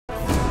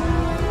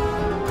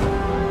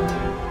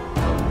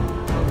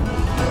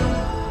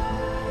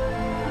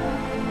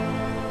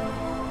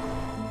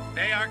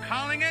are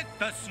calling it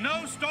the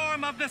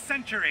snowstorm of the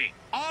century.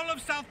 All of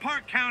South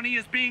Park County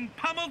is being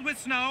pummeled with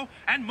snow,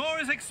 and more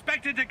is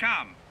expected to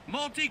come.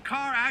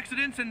 Multi-car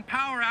accidents and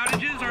power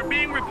outages are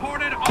being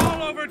reported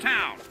all over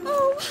town.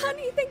 Oh,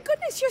 honey, thank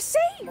goodness you're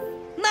safe.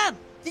 Mom,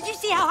 did you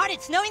see how hard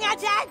it's snowing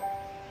outside?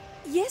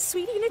 Yes,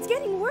 sweetie, and it's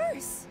getting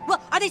worse.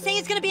 Well, are they saying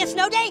it's gonna be a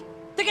snow day?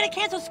 They're gonna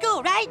cancel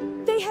school, right?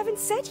 They haven't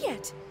said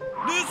yet.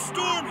 This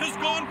storm has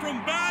gone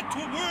from bad to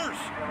worse.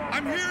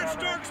 I'm here at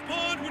Stark's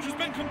Pond, which has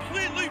been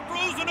completely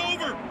frozen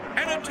over,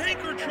 and a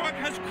tanker truck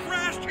has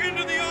crashed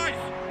into the ice.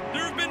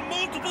 There have been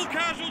multiple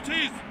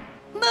casualties.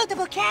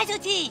 Multiple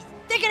casualties!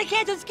 They're gonna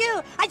cancel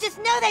school! I just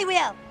know they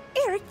will!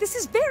 Eric, this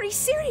is very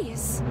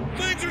serious.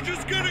 Things are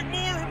just getting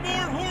more and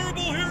more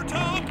horrible here,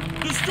 Tom.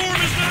 The storm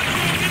is not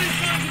showing any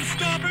signs of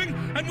stopping,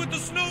 and with the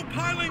snow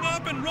piling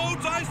up and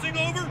roads icing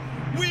over,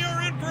 we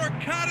are in for a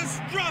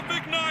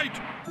catastrophic night.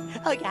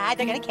 Oh God,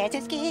 they're gonna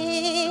cancel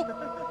school!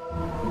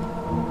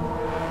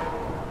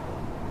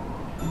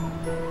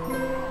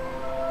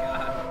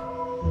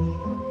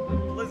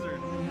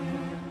 Blizzard.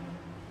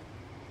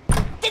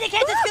 Did they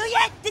cancel school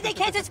yet? Did they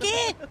cancel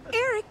school?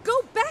 Eric,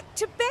 go back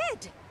to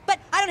bed. But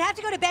I don't have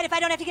to go to bed if I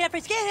don't have to get up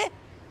for school.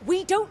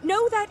 We don't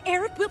know that,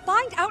 Eric. We'll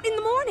find out in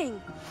the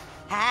morning.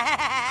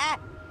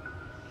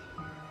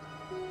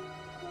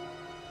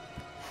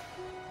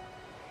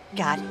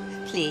 God,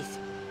 please,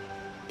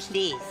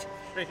 please,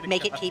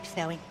 make it keep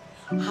snowing.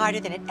 Harder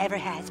than it ever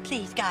has.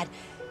 Please, God,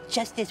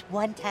 just this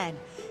one time,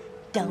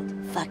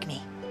 don't fuck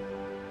me.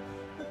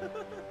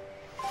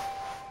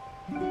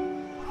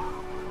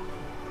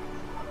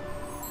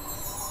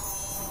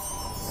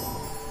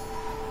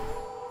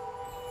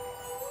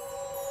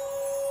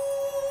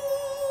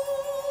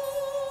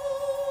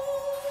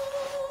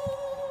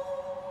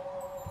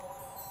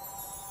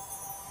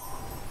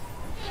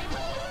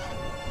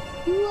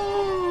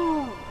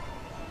 Whoa!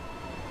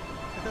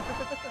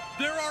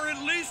 There are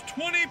at least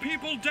 20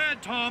 people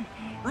dead, Tom.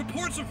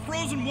 Reports of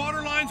frozen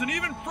water lines and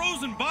even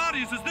frozen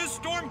bodies as this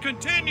storm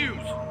continues.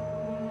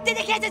 Did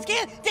they cancel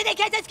school? Did they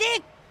cancel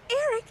school?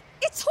 Eric,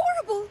 it's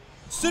horrible.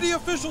 City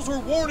officials are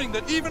warning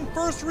that even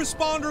first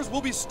responders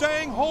will be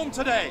staying home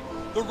today.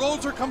 The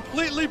roads are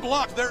completely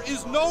blocked. There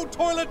is no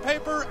toilet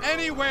paper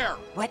anywhere.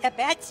 What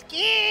about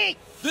ski?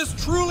 This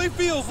truly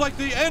feels like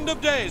the end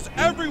of days.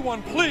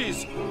 Everyone,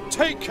 please,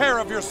 take care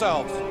of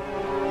yourselves.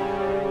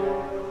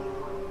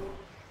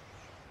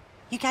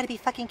 You gotta be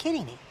fucking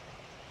kidding me.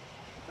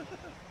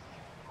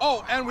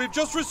 Oh, and we've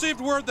just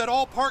received word that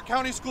all Park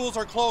County schools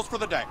are closed for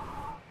the day.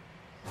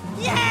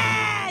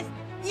 Yes!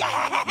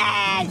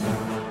 Yes!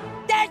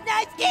 There's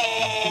no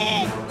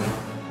ski!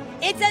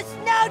 It's a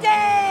snow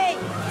day!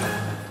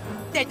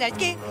 There's no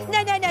ski!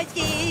 No, no, no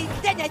ski!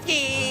 There's no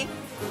ski!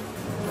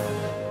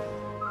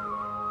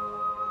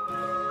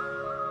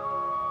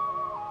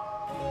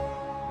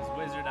 His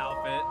wizard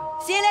outfit.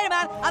 See you later,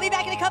 Mom. I'll be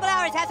back in a couple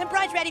hours. Have some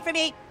brunch ready for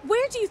me.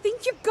 Where do you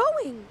think you're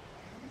going?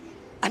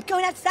 I'm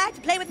going outside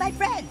to play with my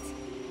friends.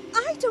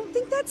 I don't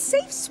think that's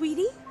safe,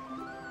 sweetie.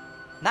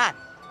 Mom,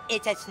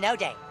 it's a snow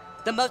day.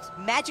 The most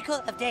magical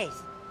of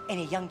days in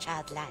a young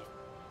child's life.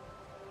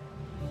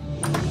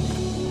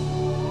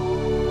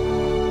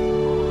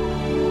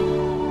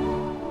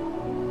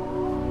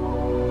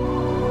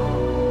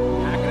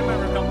 Yeah, I can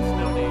remember a couple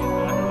snow days,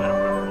 but I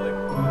don't remember, like,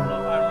 I don't know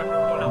if I remember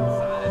going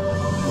outside.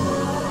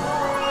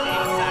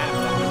 Outside of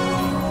that.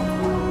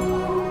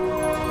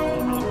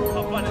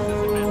 How fun is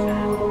this adventure?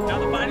 Now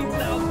the fighting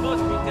style is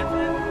supposed to be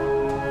different.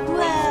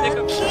 Stick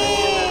Whoa, up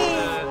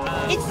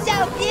kids! It's so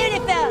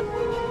beautiful!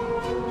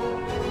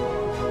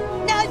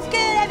 No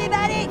school,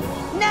 everybody!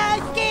 No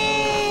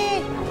school!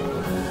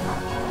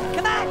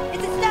 Come on,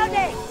 it's a snow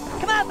day!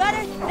 Come on,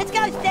 Butter! Let's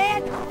go, Stan!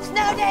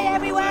 Snow day,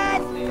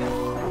 everyone!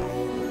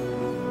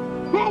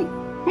 Hey!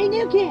 Hey,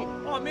 new kid!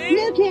 Oh, me?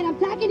 New kid, I'm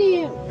talking to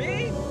you!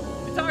 Me?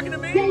 You talking to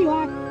me? There you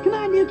are! Come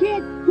on, new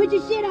kid! Put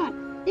your shit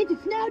on! It's a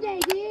snow day,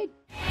 dude!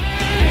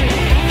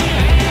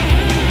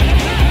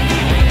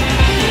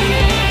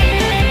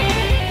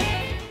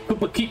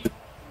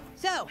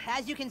 So,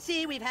 as you can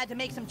see, we've had to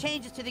make some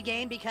changes to the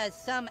game because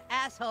some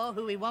asshole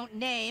who we won't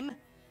name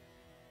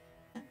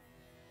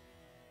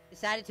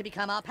decided to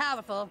become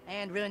all-powerful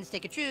and ruin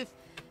Stick of Truth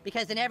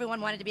because then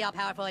everyone wanted to be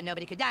all-powerful and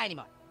nobody could die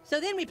anymore. So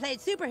then we played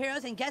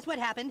superheroes and guess what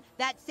happened?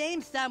 That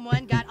same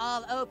someone got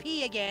all OP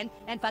again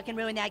and fucking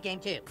ruined that game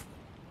too.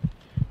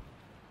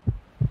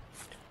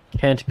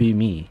 Can't be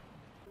me.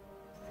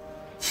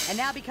 And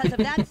now because of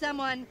that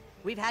someone,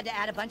 we've had to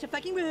add a bunch of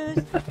fucking rules.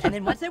 And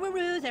then once there were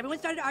rules, everyone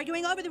started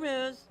arguing over the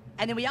rules.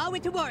 And then we all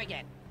went to war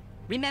again.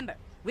 Remember,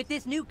 with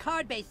this new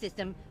card-based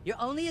system, you're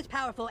only as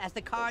powerful as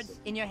the cards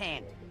in your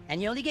hand. And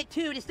you only get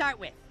 2 to start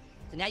with.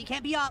 So now you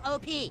can't be all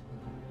OP.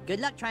 Good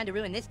luck trying to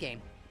ruin this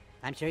game.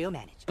 I'm sure you'll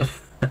manage.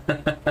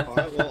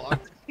 Alright, well,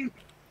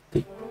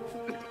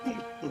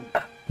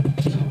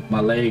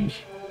 My leg.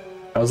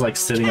 I was like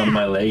sitting on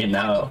my leg and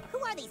now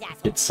Who are these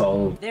assholes? it's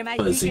all They're my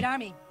fuzzy. secret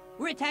army.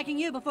 We're attacking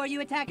you before you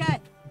attack us.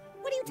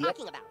 What are you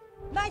talking about?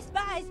 My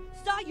spies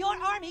saw your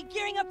army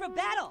gearing up for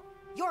battle.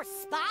 Your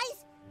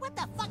spies? What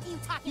the fuck are you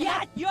talking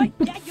Yeah, about?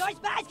 your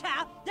spies,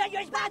 Kyle. They're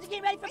your spies to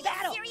get ready for Are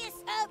battle. you serious?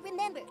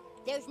 Remember,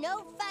 there's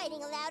no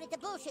fighting allowed at the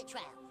bullshit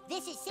trial.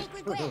 This is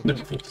secret ground.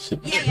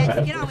 Yeah,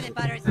 just get on with it,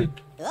 Butters.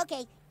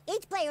 Okay,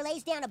 each player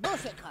lays down a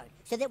bullshit card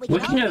so that we can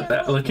Looking all at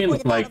that, before the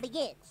battle like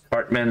begins.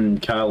 Hartman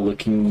and Kyle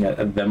looking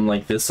at them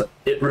like this,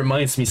 it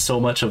reminds me so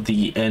much of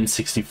the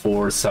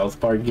N64 South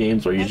Park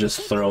games where you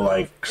just throw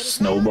like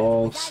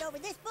snowballs. Right over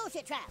this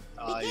bullshit trial.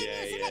 Oh, Begin your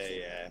yeah.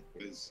 selection.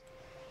 'Cause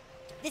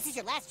This is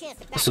your last chance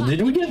to back So off.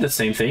 did we get the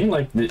same thing?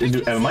 Like,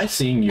 am I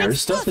seeing your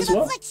stuff as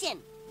well?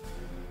 Affliction.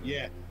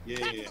 yeah.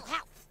 Capital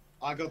house.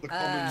 I got the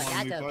common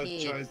one. We that's both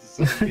okay. chose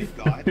the same big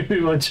guy. We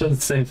both chose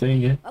the same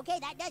thing, yeah. Okay,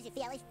 that does it,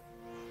 fellas.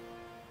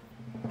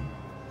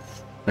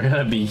 They're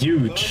gonna be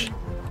huge.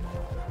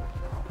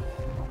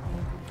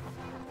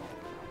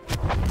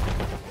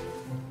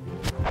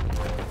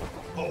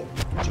 Oh,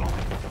 jump.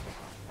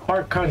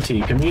 Park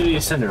County Community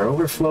Center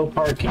overflow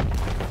parking.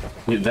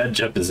 Dude, that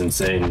jump is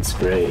insane. It's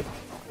great.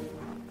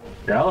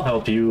 Here, I'll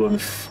help you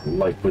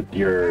with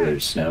your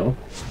snow.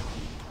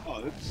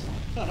 Oh, oops.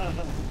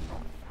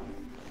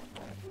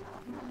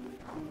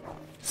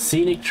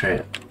 Scenic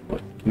Trail.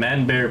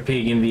 Man, bear,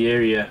 pig in the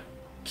area.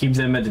 Keep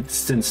them at a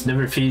distance.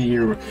 Never feed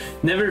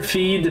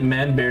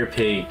man, bear,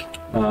 pig.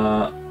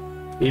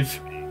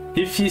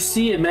 If you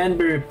see a man,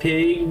 bear,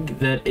 pig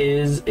that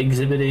is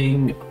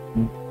exhibiting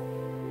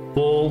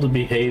bold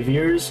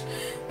behaviors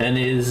and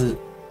it's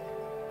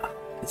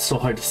so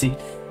hard to see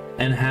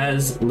and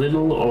has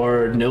little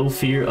or no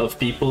fear of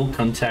people,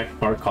 contact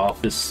park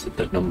office at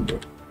the number.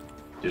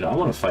 Dude, I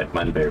want to fight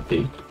man, bear,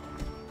 pig.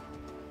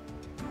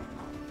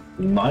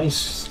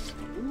 Nice.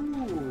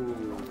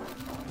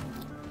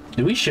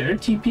 Do we share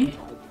TP?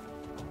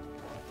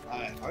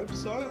 I hope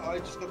so. I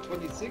just got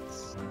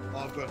 26. Oh,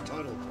 I've got a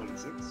total of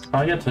 26.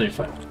 I got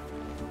 25.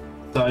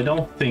 So I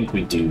don't think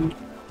we do.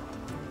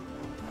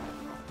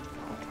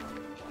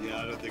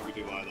 Yeah, I don't think we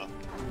do either.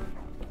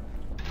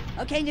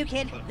 Okay, new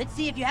kid, let's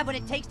see if you have what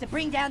it takes to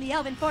bring down the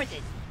elven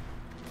forces.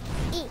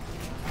 Eat.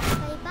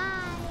 Bye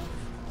bye.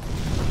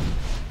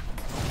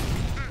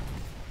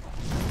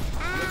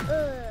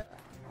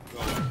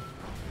 God.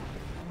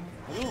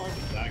 I don't like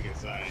the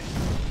daggers, eh?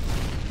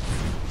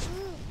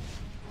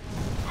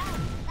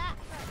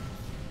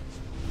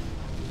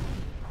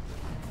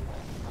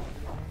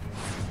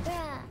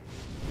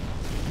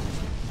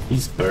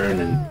 He's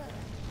burning.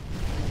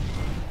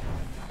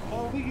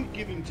 Oh, we could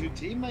give him 2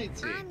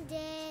 teammates here. I'm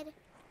dead.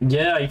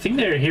 Yeah, I think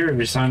they're here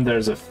every time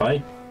there's a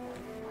fight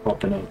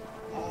popping up.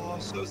 Oh,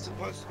 so it's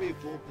supposed to be a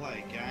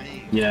 4-player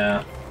game.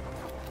 Yeah.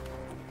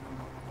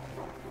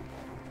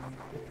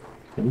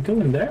 Can we go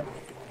in there?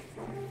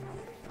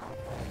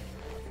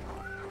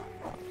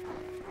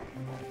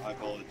 I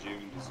followed you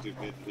into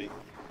stupidity.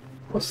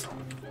 What's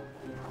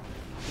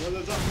No,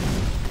 there's a...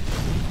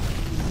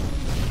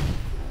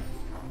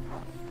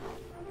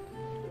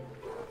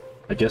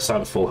 I guess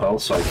I'm full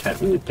health, so I can't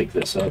really pick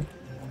this up.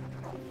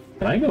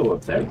 Can I go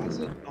up there? Is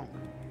it? Oh.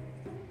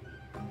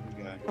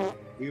 Okay.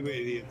 We were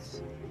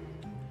idiots.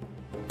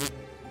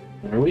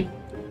 Where are we?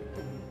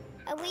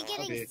 Are we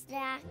getting Okay.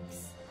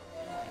 snacks?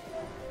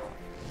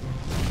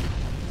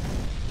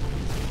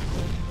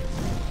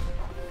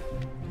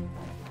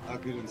 I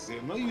couldn't see.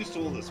 I'm not used to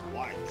all this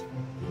white.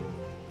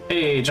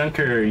 Hey,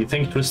 Junker, you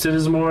think Twisted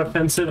is more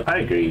offensive? I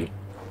agree.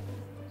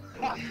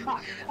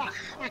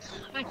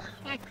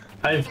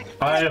 I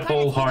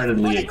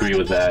wholeheartedly agree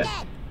with that.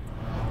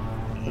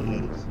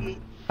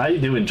 How you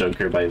doing,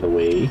 Junker, by the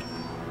way?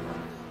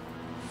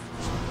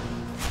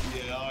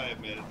 Yeah, I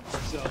admit it.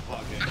 So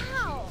fucking.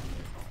 Ow!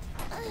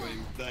 I mean,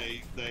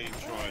 they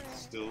tried to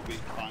still be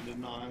kind of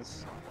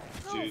nice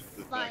due to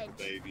the fact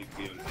that they need to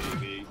be on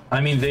TV. I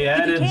mean, they If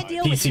you added can't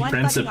deal with PC one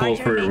Principle fucking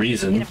archer, for a maybe you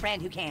reason. Get a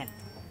friend who can.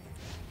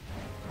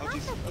 Oh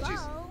jeez, oh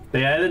jeez.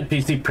 They added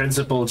PC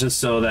Principle just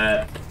so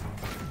that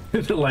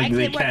like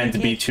they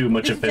can't be too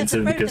much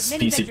offensive because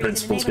PC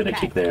Principle's gonna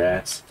kick their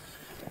ass.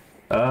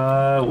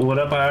 What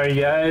up, how are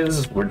you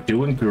guys? We're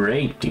doing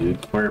great,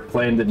 dude. We're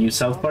playing the new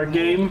South Park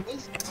game.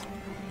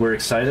 We're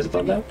excited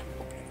about that.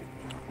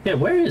 Yeah,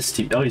 where is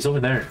T? Oh, he's over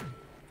there.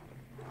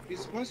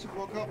 He's supposed to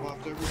walk up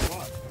after every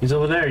fight. He's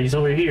over there. He's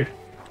over here.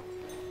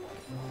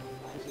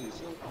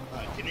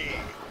 Get in.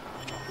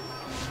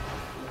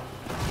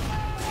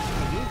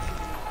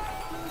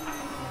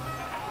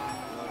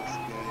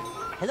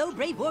 Hello,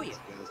 brave warrior.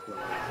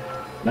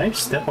 Nice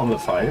step on the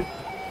fire.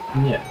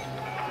 Yeah.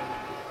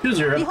 Choose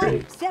your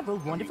upgrade. Behold, several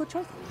wonderful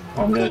choices.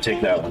 Oh, I'm gonna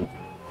take that one.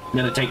 I'm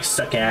gonna take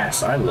Suck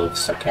Ass. I love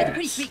Suck That's a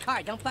pretty Ass. sweet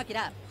card. Don't fuck it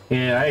up.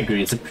 Yeah, I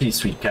agree. It's a pretty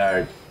sweet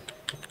card.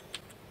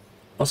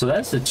 Also,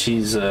 that's the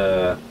cheese,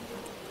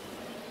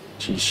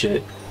 cheese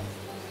shit.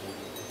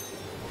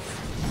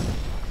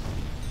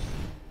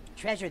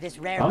 Treasure this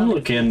rare. I'm moment.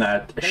 looking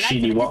at The lights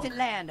Shitty of a Walk. distant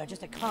land are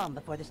just a calm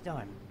before the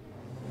storm.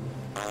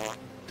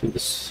 Do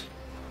this.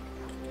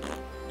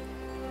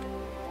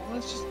 Oh,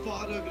 let's just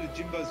fight over to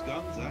Jimbo's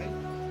guns, eh?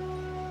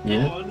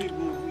 Yeah. Not only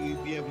will we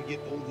be able to get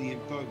all the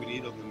info we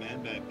need on the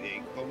Man-Man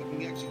pig, but we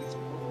can actually get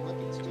some proper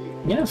weapons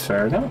too. Yeah,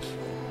 fair enough.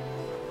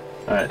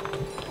 Alright.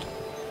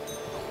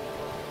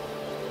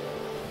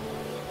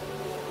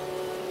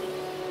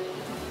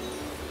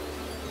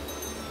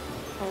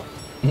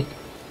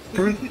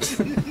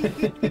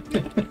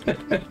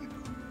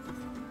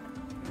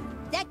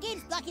 That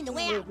gate's blocking the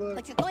way out,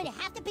 but you're going to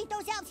have to beat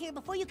those elves here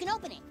before you can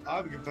open it. I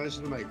have a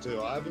confession to make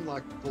too. I haven't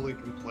like fully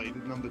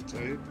completed number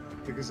 2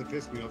 because it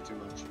pissed me off too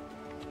much.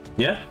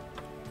 Yeah.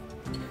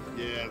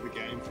 Yeah, the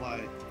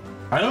gameplay.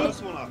 I don't.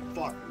 First one I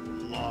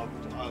fucking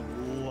loved. I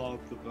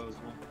loved the first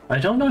one. I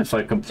don't know if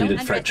I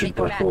completed Fractured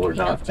Buckle or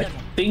not. I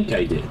think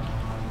I did.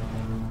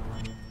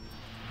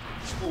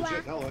 Oh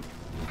shit, hello.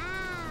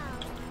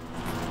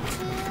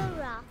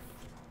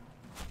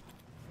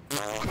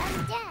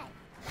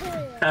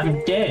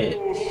 I'm dead.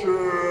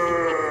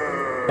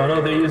 Oh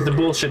no, they used the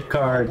bullshit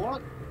card.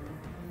 What?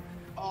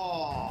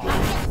 Oh.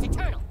 It's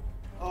eternal.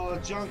 Oh,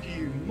 Junkie,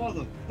 you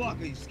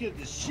motherfucker. You scared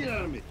the shit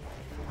out of me.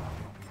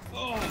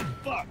 Oh,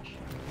 fuck.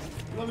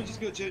 Let me just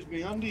go change my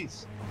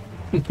undies.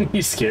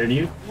 He scared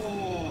you?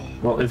 Oh.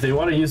 Well, if they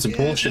want to use the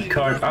bullshit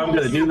card, I'm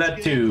gonna do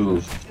that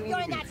too.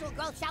 Your natural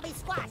growth shall be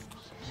squashed.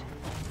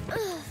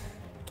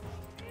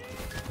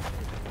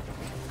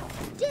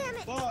 Damn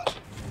it. Fuck.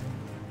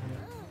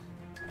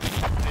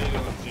 How you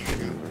doing,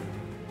 Jiggy?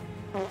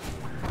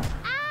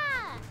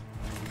 Ah!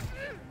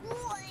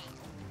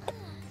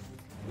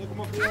 Look, I'm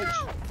off the edge.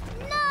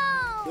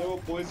 No! They're all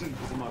poisoned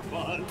because of my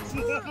butts.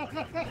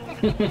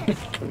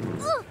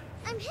 Ooh,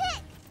 I'm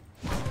hit.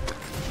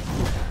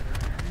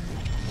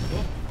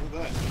 Oh,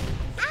 look at that.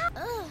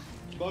 Ow!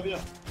 Above ya.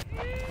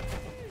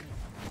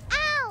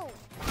 Ow!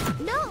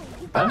 No!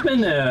 I've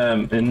been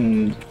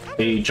in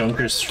a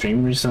Junker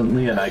stream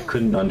recently and I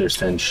couldn't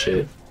understand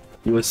shit.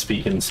 He was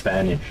speaking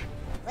Spanish.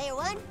 Player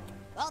 1,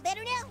 all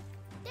better now?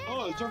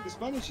 Oh, the Junker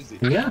Spanish is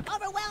it? Yeah.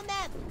 Overwhelm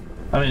them!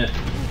 I mean,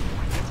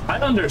 I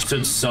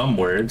understood some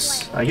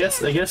words. I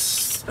guess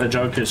a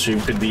Junker stream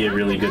could be a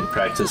really good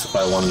practice if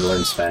I want to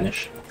learn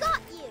Spanish.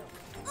 Got you!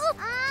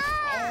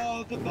 Ah!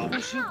 Oh, the bubble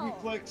shoot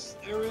reflects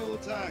aerial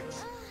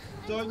attacks.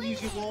 Don't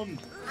use your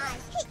wand. I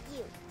hit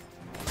you!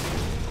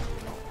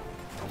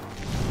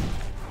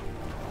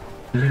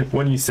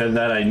 When you said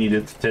that, I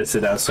needed to test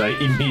it out, so I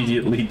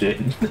immediately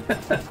did.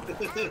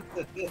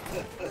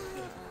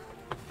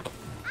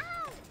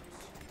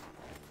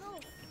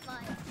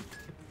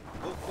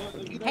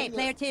 Hey,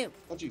 player 2.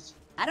 Oh, jeez.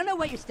 I don't know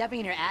what you're stuffing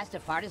in your ass to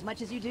fart as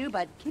much as you do,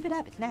 but keep it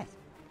up. It's nice.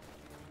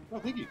 Oh,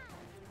 thank you.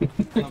 I'm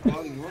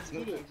farting lots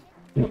of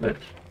it.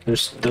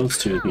 There's those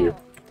two here.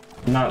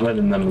 I'm not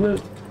letting them live.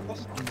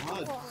 What's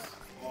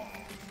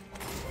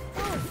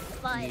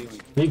mud?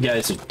 You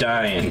guys are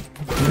dying.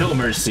 No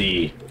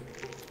mercy.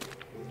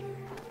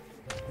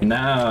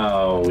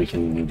 Now we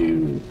can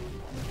do...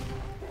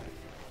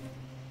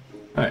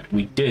 Alright,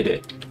 we did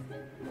it.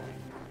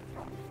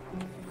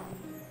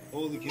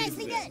 All the kids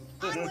Nicely there.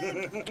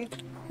 done!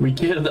 We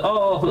killed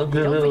all of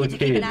the Don't little forget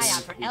to keep an eye out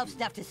kids. for elf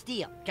stuff to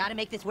steal. Gotta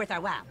make this worth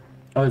our while.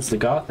 Oh, it's the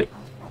Gothic.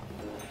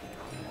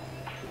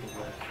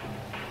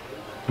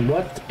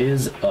 What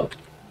is up?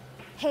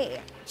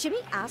 Hey, Jimmy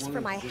asked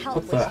for my help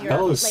What the with your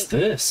hell is like,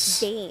 this?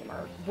 game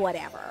or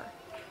whatever.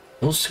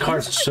 Those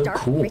cards are These so dark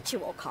cool.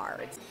 ritual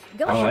cards.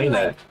 Go I ahead like and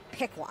that. like,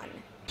 pick one.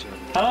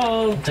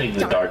 I'll take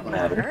the Dark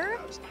Matter.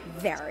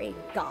 Very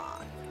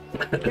goth.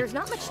 There's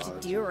not much to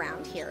do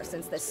around here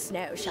since the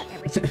snow shut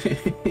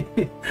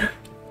everything.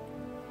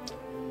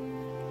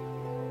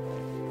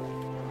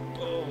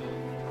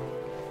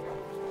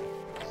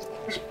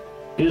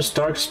 Here's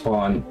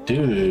Darkspawn,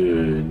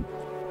 dude.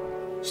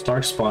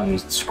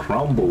 Darkspawn's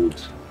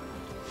crumbled.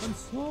 I'm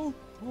so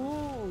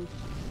cold.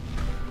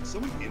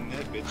 Someone in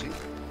there bitching.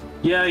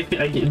 Yeah,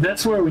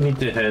 that's where we need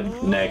to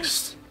head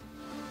next.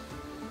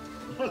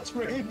 That's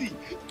Randy.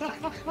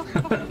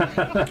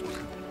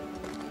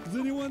 Is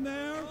anyone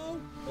there?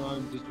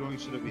 I'm just throwing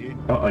shit over here.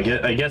 Oh,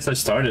 I guess I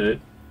started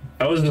it.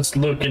 I was just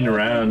looking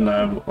around.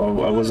 I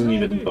wasn't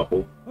even in the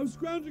hole. I was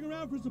scrounging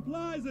around for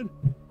supplies and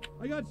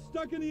I got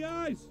stuck in the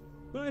ice.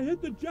 But I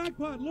hit the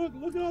jackpot.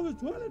 Look at all this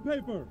toilet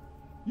paper.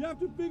 You have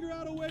to figure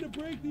out a way to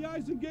break the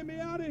ice and get me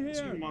out of This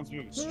here. reminds me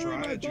of a Hurry,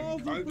 my strategy.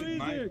 balls are COVID, mate.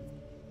 freezing.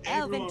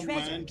 Elven Everyone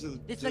treasure. ran to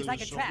This to looks like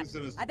the a trap. shopping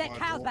centers I bet to buy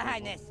Kyle's toilet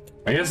behind paper. this.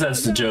 I guess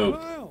that's the Yeah, joke.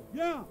 Kyle.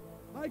 Yeah,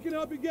 I can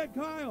help you get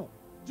Kyle.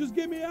 Just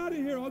get me out of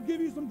here. I'll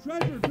give you some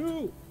treasure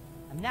too.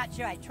 I'm not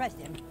sure I trust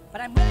him, but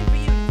I'm willing for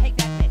you to take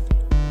that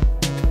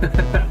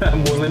risk.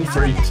 I'm willing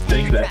for you to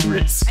take that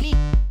risk. I mean,